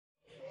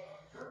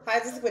Hi,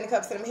 this is Queen of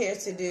Cups, and I'm here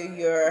to do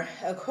your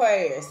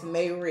Aquarius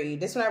May You read.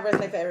 This one I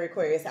resonate for every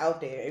Aquarius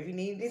out there. If you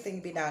need anything,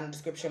 be down in the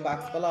description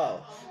box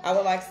below. I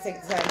would like to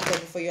take the time to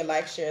thank you for your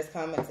likes, shares,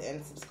 comments,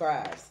 and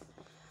subscribes.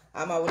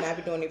 I will not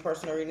be doing any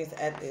personal readings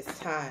at this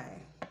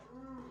time.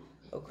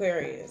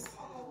 Aquarius.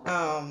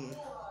 I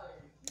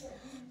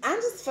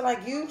just feel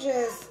like you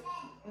just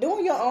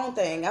doing your own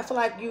thing. I feel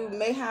like you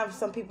may have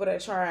some people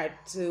that try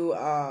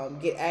to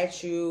get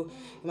at you.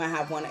 You might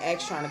have one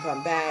ex trying to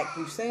come back.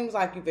 You seems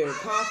like you're very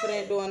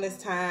confident during this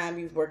time.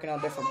 You're working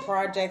on different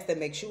projects that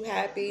makes you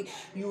happy.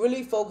 You're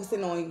really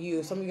focusing on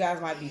you. Some of you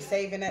guys might be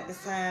saving at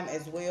this time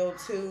as well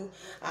too.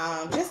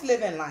 Just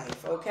living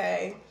life,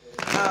 okay?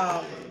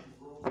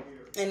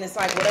 And it's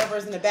like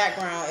whatever's in the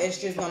background,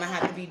 it's just gonna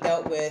have to be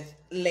dealt with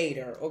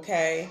later,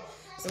 okay?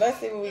 So let's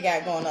see what we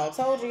got going on.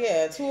 Told you,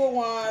 yeah, 2 of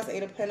Wands,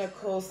 8 of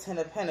Pentacles, 10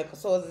 of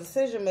Pentacles. So it's a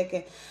decision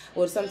making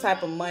with some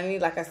type of money.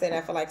 Like I said, I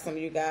feel like some of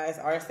you guys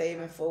are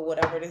saving for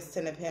whatever this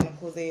 10 of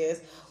Pentacles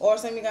is. Or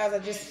some of you guys are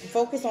just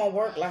focused on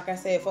work. Like I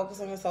said, focus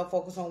on yourself,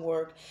 focus on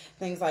work,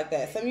 things like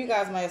that. Some of you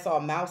guys might have saw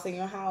a mouse in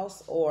your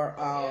house, or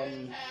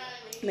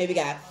maybe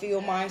got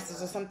field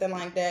mice or something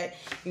like that.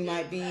 You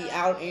might be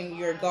out in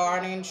your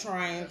garden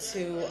trying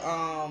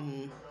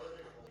to...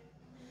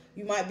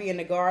 you might be in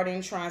the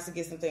garden trying to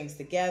get some things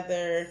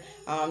together.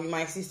 You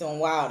might see some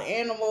wild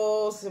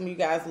animals. Some of you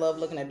guys love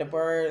looking at the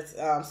birds.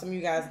 Some of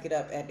you guys get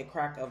up at the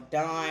crack of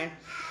dawn.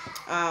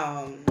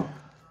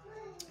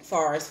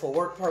 Far as for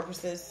work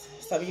purposes.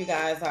 Some of you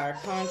guys are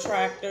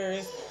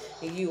contractors.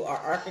 You are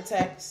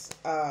architects.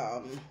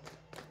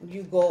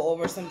 You go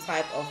over some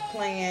type of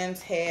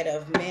plans, head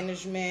of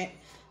management,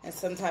 and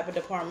some type of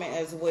department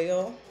as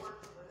well.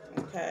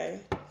 Okay.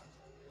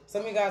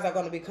 Some of you guys are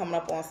going to be coming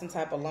up on some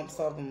type of lump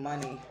sum of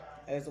money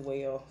as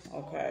well,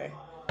 okay?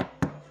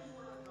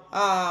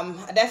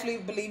 I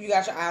definitely believe you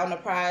got your eye on the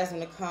prize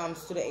when it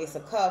comes to the Ace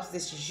of Cups.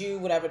 This is you.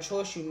 Whatever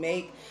choice you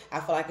make, I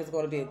feel like it's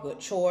going to be a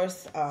good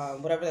choice.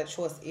 Whatever that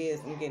choice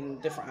is, I'm getting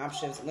different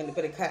options.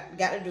 But it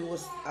got to do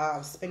with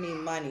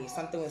spending money,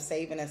 something with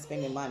saving and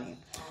spending money.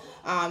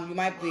 You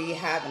might be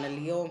having a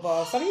Leo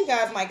involved. Some of you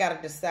guys might got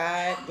to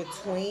decide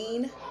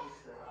between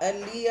a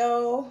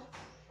Leo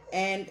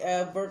and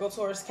Virgo,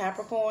 Taurus,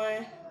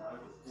 Capricorn.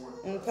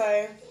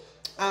 Okay.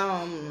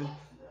 I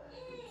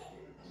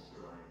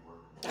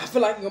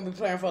feel like you're going to be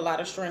playing for a lot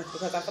of strength,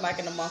 because I feel like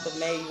in the month of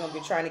May, you're going to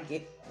be trying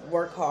to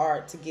work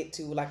hard to get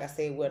to, like I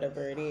said,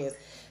 whatever it is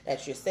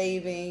that you're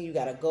saving, you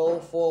got to go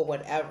for,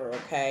 whatever,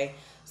 okay?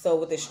 So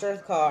with the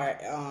strength card,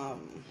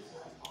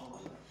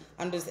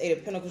 under this 8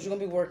 of Pentacles, you're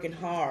going to be working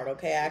hard,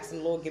 okay? Asking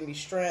the Lord, give me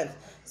strength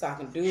so I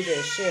can do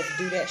this shift,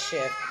 do that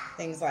shift,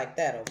 things like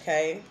that,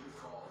 okay?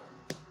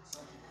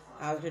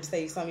 I was here to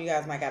say some of you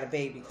guys might got a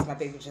baby, because my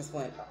baby just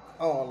went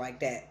all like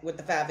that. With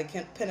the 5 of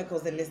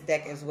Pentacles in this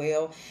deck as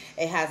well,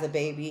 it has a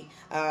baby.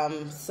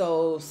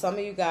 So some of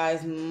you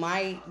guys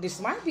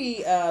this might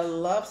be a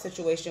love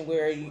situation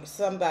where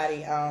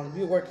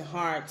you're working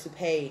hard to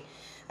pay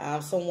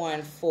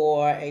someone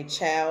for a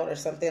child or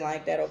something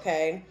like that,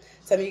 okay?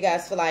 Some of you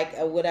guys feel like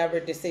whatever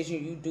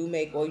decision you do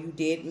make or you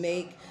did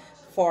make,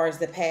 far as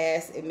the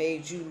past, it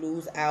made you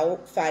lose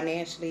out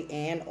financially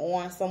and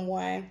on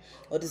someone,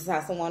 or this is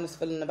how someone is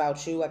feeling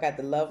about you. I got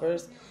the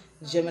Lovers,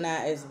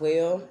 Gemini as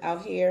well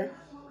out here.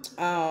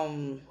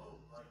 Yeah,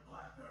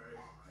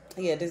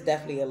 this is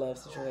definitely a love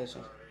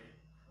situation.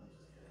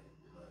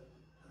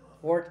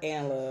 Work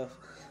and love,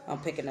 I'm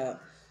picking up.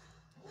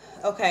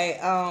 Okay,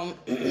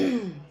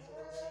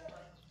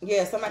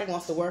 yeah, somebody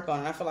wants to work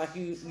on it. I feel like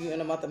you in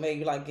the month of May,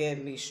 you like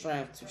giving me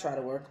strength to try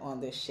to work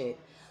on this shit.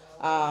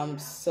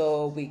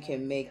 So we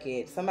can make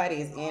it. Somebody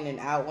is in and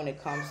out when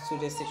it comes to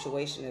this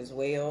situation as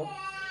well.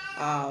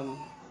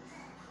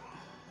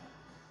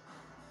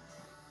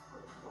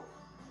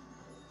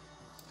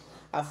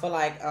 I feel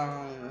like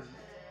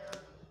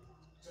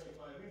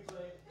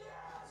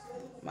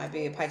might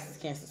be a Pisces,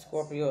 Cancer,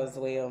 Scorpio as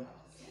well.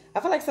 I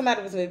feel like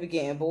somebody was maybe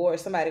getting bored.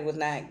 Somebody was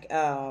not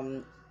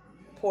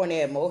pouring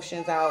their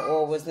emotions out,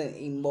 or wasn't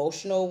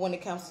emotional when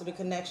it comes to the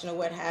connection or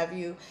what have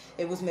you.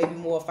 It was maybe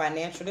more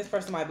financial. This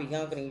person might be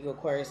younger than you,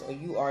 Aquarius, or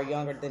you are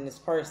younger than this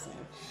person.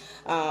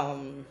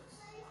 I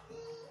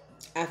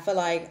feel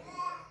like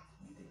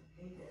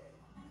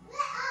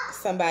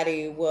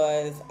somebody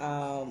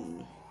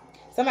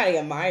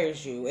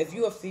admires you. If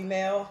you're a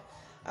female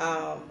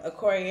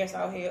Aquarius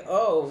out here,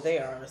 oh, they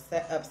are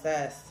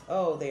obsessed.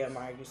 Oh, they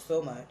admire you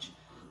so much.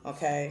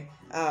 Okay.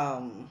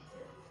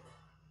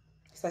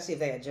 Especially if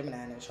they had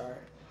Gemini in their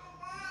chart.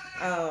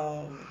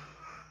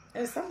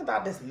 There's something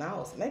about this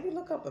mouse. Maybe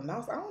look up a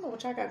mouse. I don't know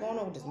what y'all got going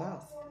on with this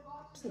mouse.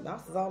 See,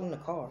 mouse is all in the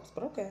cars,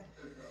 but okay.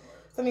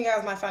 Some of you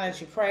guys might find that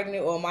you're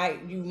pregnant, or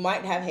you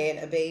might have had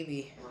a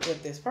baby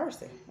with this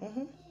person.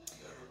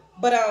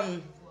 But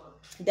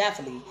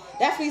definitely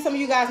some of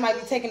you guys might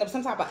be taking up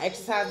some type of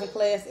exercising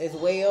class as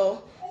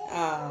well.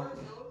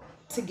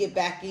 To get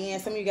back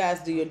in. Some of you guys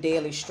do your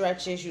daily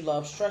stretches. You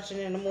love stretching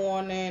in the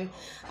morning.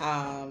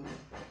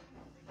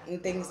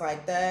 And things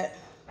like that.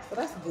 So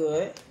that's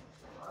good.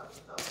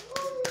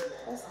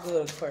 That's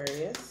good,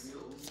 Aquarius.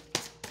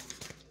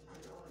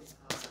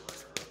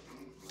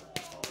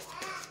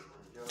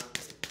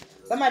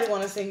 Somebody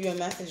want to send you a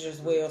message as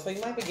well. So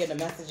you might be getting a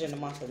message in the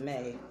month of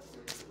May.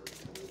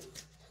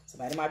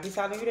 Somebody might be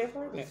telling you they're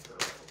pregnant.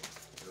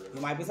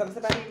 You might be telling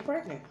somebody you're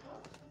pregnant.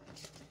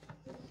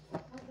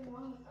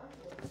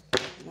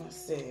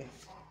 Let's see.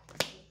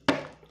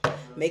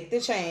 Make the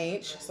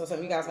change. So some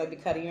of you guys might be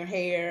cutting your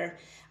hair.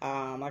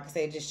 Like I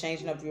said, just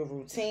changing up your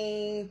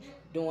routine,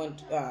 doing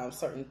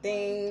certain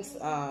things.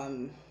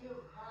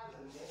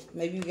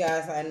 Maybe you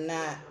guys are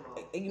not,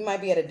 you might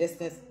be at a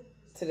distance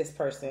to this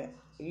person.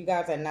 You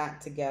guys are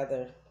not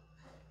together.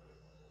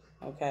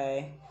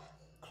 Okay.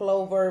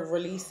 Clover,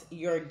 release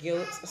your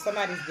guilt.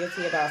 Somebody's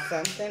guilty about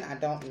something. I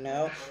don't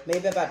know.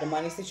 Maybe about the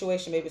money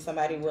situation. Maybe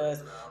somebody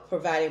was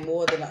providing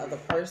more than the other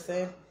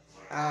person.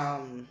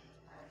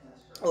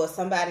 Or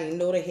somebody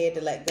knew they had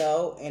to let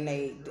go and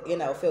they,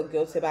 feel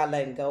guilty about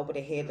letting go, but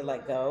they had to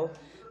let go.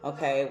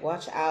 Okay,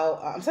 watch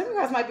out. Some of you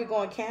guys might be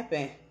going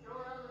camping.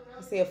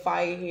 I see a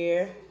fire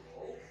here.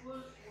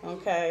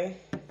 Okay.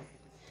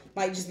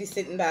 Might just be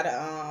sitting by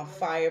the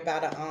fire, by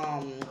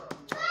the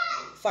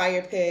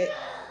fire pit.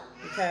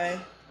 Okay.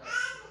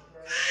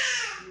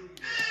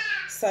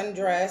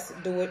 Sundress,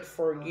 do it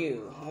for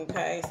you.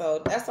 Okay,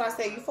 so that's why I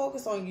say you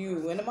focus on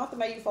you. In the month of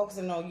May, you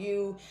focusing on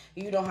you.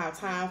 You don't have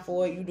time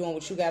for it. You doing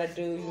what you got to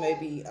do. You may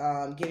be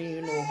getting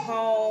your new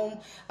home,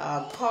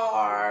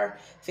 car,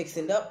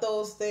 fixing up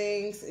those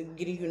things,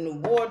 getting your new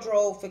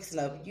wardrobe, fixing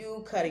up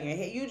you, cutting your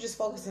hair. You just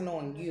focusing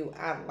on you.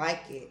 I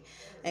like it.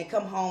 And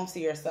come home to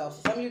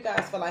yourself. Some of you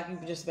guys feel like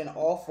you've just been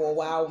off for a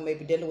while,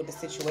 maybe dealing with the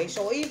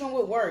situation, or even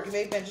with work. You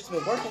may have just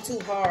been working too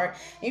hard,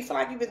 and you feel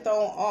like you've been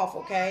thrown off,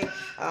 okay?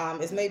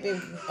 It's maybe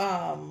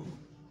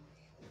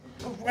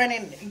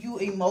running you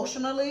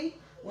emotionally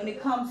when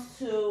it comes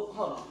to,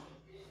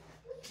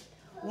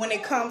 when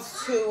it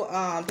comes to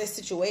this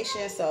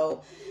situation.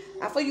 So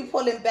I feel you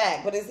pulling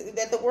back, but it's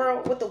that the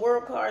world, with the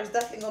world card, is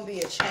definitely going to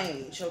be a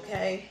change,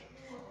 okay?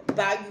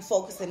 By you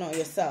focusing on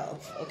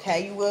yourself,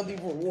 okay? You will be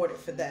rewarded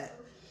for that.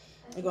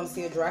 You're going to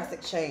see a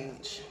drastic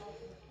change.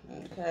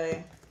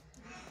 Okay.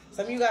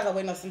 Some of you guys are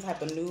waiting on some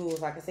type of news.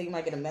 Like I said, you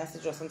might get a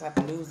message or some type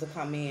of news to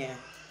come in.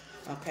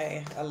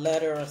 Okay. A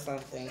letter or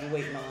something you're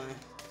waiting on.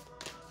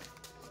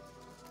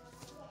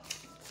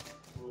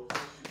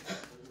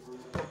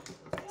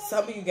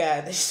 Some of you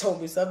guys, they told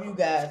me, some of you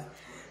guys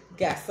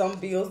got some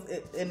bills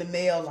in the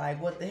mail.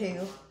 Like, what the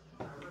hell?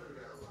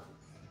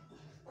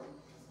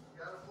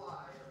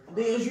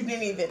 Bills you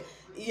didn't even,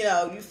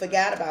 you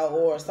forgot about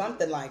or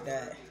something like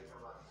that.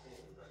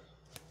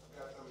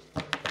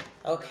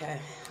 Okay,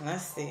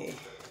 let's see.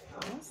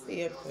 Let's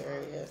see,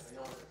 Aquarius.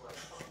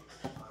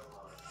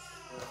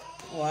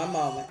 One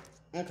moment.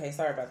 Okay,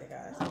 sorry about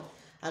that, guys.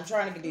 I'm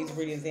trying to get these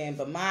readings in,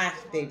 but my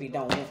baby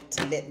don't want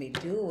to let me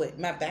do it.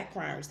 My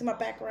background. You see my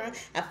background?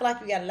 I feel like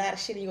you got a lot of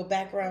shit in your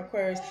background,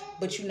 Aquarius,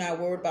 but you're not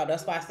worried about it.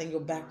 That's why I say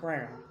your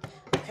background.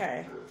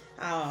 Okay.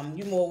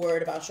 You're more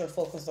worried about your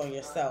focus on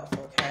yourself,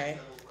 okay?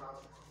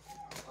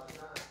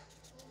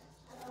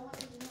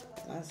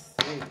 Let's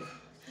see.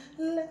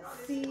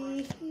 Let's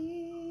see.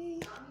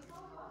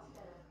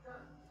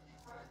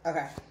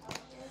 Okay.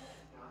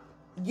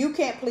 You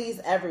can't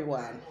please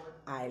everyone.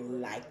 I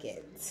like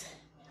it.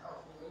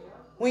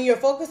 When you're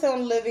focused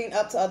on living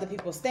up to other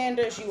people's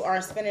standards, you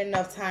aren't spending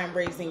enough time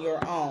raising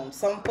your own.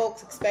 Some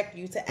folks expect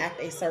you to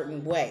act a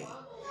certain way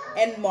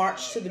and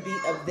march to the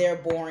beat of their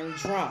boring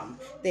drum.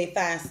 They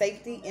find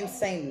safety in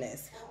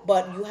sameness,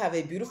 but you have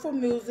a beautiful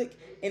music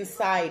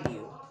inside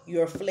you.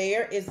 Your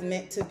flair is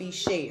meant to be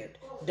shared.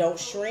 Don't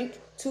shrink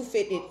to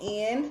fit it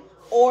in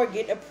or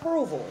get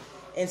approval.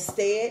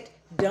 Instead,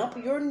 dump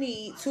your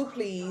need to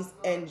please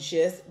and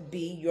just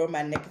be your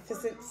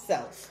magnificent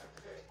self.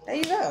 There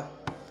you go.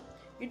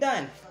 You're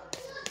done.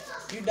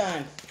 You're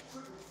done.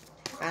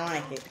 I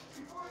like it.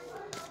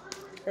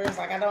 It's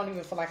like I don't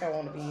even feel like I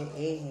want to be in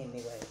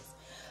anyways.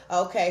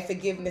 Okay,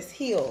 forgiveness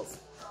heals.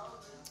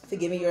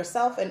 Forgiving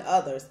yourself and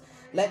others.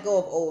 Let go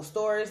of old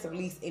stories.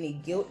 Release any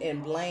guilt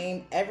and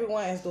blame.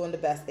 Everyone is doing the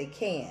best they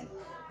can.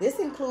 This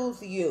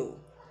includes you.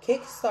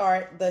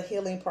 Kickstart the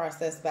healing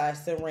process by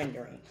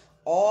surrendering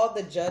all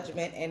the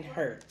judgment and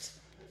hurt.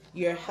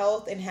 Your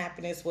health and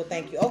happiness will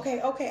thank you. Okay,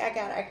 I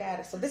got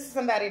it. So this is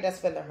somebody that's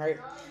feeling hurt.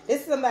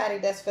 This is somebody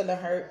that's feeling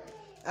hurt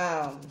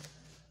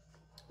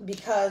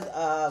because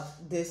of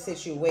this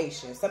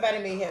situation. Somebody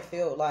may have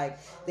felt like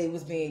they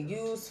was being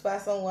used by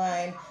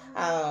someone.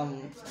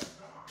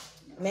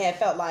 May have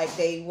felt like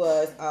they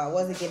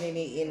wasn't getting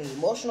any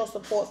emotional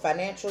support,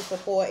 financial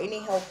support, any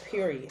help,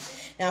 period.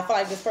 Now, I feel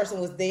like this person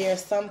was there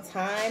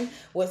sometime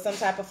with some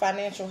type of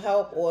financial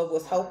help or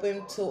was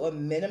helping to a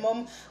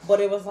minimum,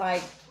 but it was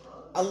like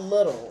a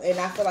little. And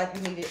I feel like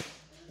you needed,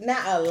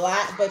 not a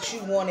lot, but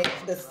you wanted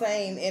the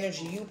same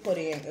energy you put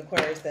in,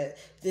 Aquarius, that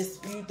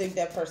you think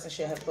that person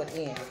should have put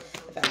in,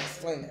 if I'm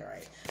explaining it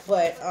right.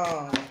 But,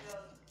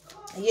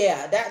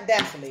 yeah, that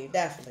definitely.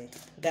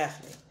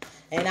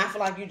 And I feel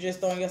like you're just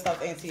throwing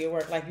yourself into your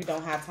work like you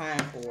don't have time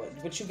for it.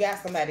 But you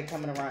got somebody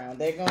coming around.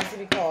 They're going to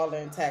be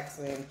calling,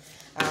 texting,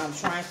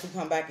 trying to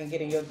come back and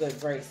get in your good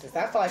graces.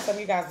 I feel like some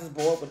of you guys is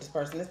bored with this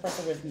person. This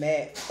person was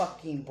mad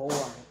fucking boring.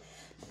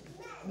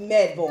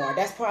 Medborn.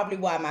 That's probably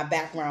why my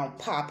background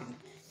popping.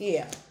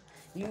 Yeah.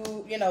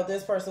 You know,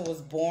 this person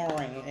was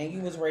boring and you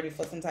was ready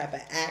for some type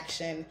of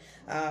action,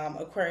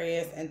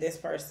 Aquarius, and this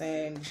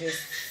person just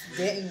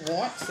didn't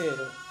want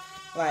to.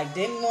 Like,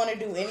 didn't want to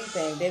do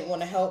anything, didn't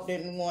want to help,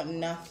 didn't want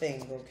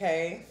nothing,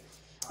 okay?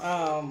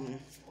 And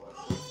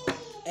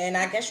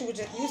I guess you was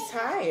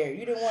tired.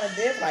 You didn't want to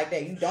live like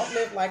that. You don't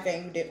live like that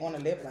and you didn't want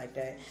to live like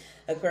that.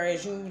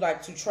 Aquarius, you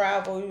like to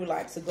travel, you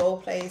like to go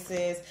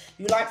places,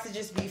 you like to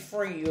just be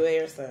free, you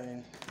air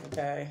sign,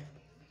 okay?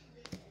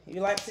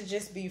 You like to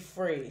just be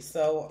free.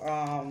 So,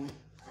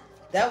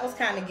 that was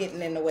kind of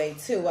getting in the way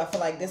too. I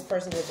feel like this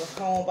person was a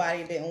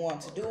homebody, didn't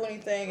want to do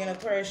anything. And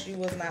Aquarius, you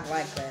was not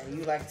like that.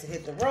 You like to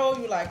hit the road.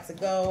 You like to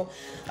go.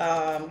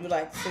 You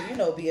like to, you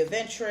know, be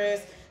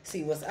adventurous,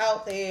 see what's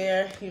out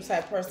there. You the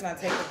type of person I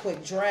take a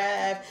quick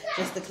drive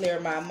just to clear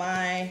my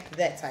mind.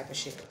 That type of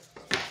shit.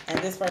 And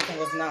this person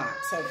was not.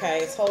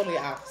 Okay, totally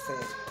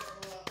opposite.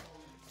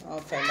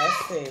 Okay,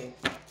 let's see.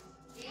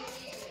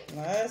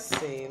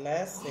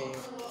 Let's see.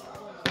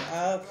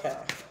 Okay.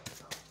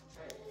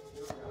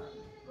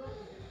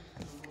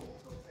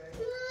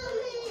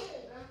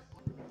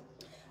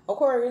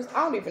 Aquarius,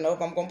 I don't even know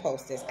if I'm going to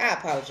post this. I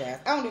apologize.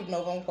 I don't even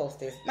know if I'm going to post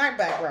this. My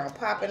background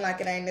popping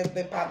like it ain't never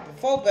been popping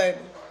before, baby.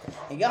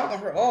 And y'all going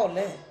to hear all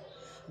that.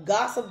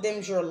 Gossip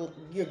dims your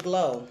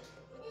glow.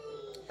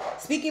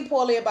 Speaking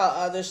poorly about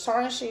others,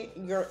 tarnishing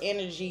your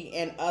energy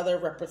and other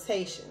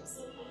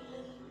reputations.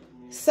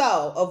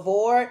 So,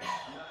 avoid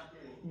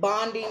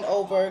bonding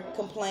over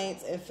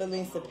complaints and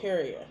feeling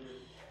superior.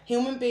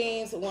 Human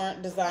beings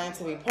weren't designed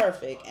to be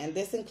perfect, and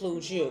this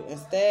includes you.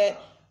 Instead,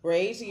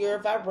 raise your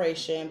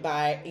vibration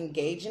by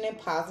engaging in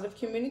positive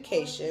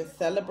communication.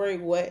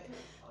 Celebrate what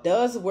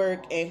does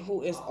work and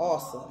who is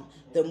awesome.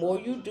 The more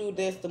you do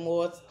this, the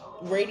more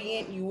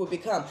radiant you will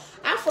become.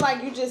 I feel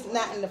like you're just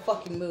not in the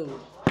fucking mood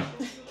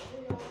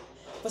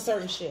for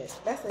certain shit.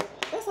 That's it.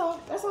 That's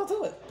all. That's all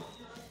to it.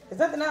 There's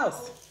nothing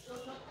else.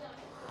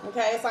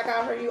 Okay, it's like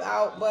I'll hear you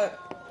out, but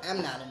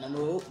I'm not in the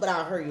mood. But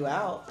I'll hear you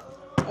out.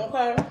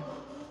 Okay?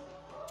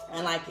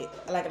 I like it.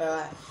 I like it a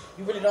lot.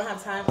 You really don't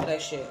have time for that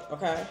shit,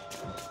 okay?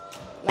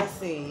 Let's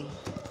see.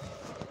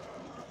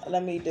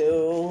 Let me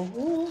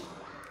do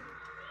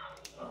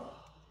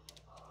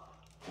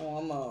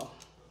one more.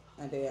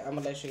 And then I'm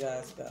going to let you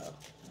guys go.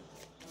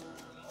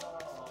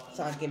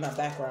 So I can get my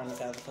background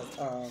together.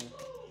 Because,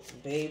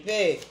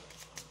 baby,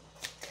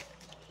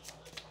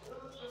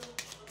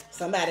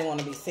 somebody want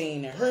to be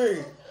seen and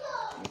heard.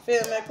 You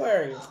feel me,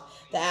 Aquarius?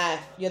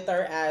 Your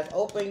third eye is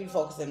open. You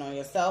focusing on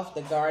yourself.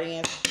 The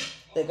guardians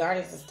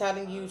is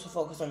telling you to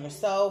focus on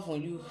yourself.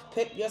 When you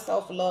pick your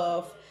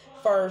self-love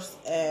first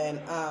and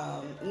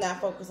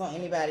not focus on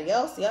anybody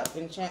else,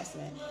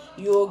 enchantment.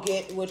 You'll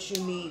get what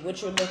you need,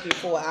 what you're looking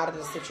for out of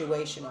the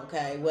situation,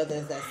 okay? Whether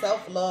it's that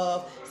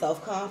self-love,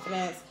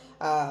 self-confidence,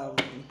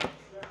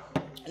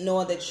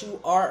 knowing that you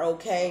are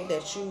okay,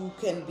 that you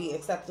can be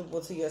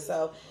acceptable to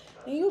yourself,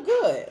 and you're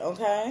good,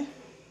 okay?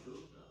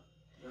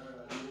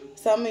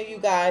 Some of you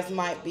guys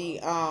might be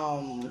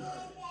in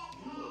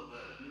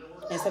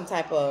some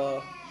type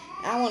of,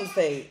 I don't want to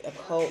say a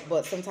cult,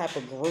 but some type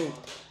of group,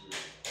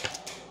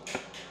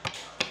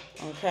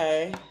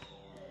 okay,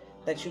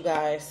 that you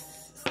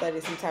guys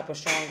study some type of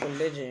strong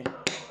religion,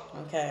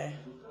 okay,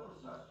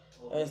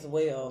 as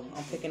well.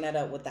 I'm picking that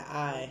up with the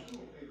eye.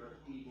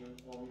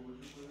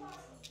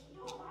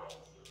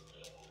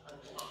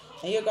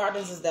 And your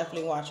guardians is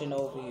definitely watching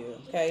over you,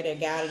 okay? They're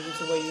guiding you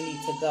to where you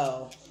need to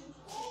go.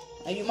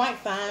 And you might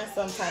find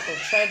some type of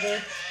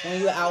treasure when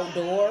you're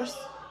outdoors.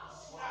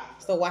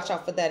 So watch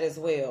out for that as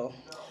well.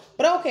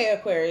 But okay,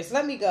 Aquarius,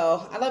 let me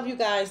go. I love you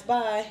guys.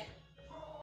 Bye.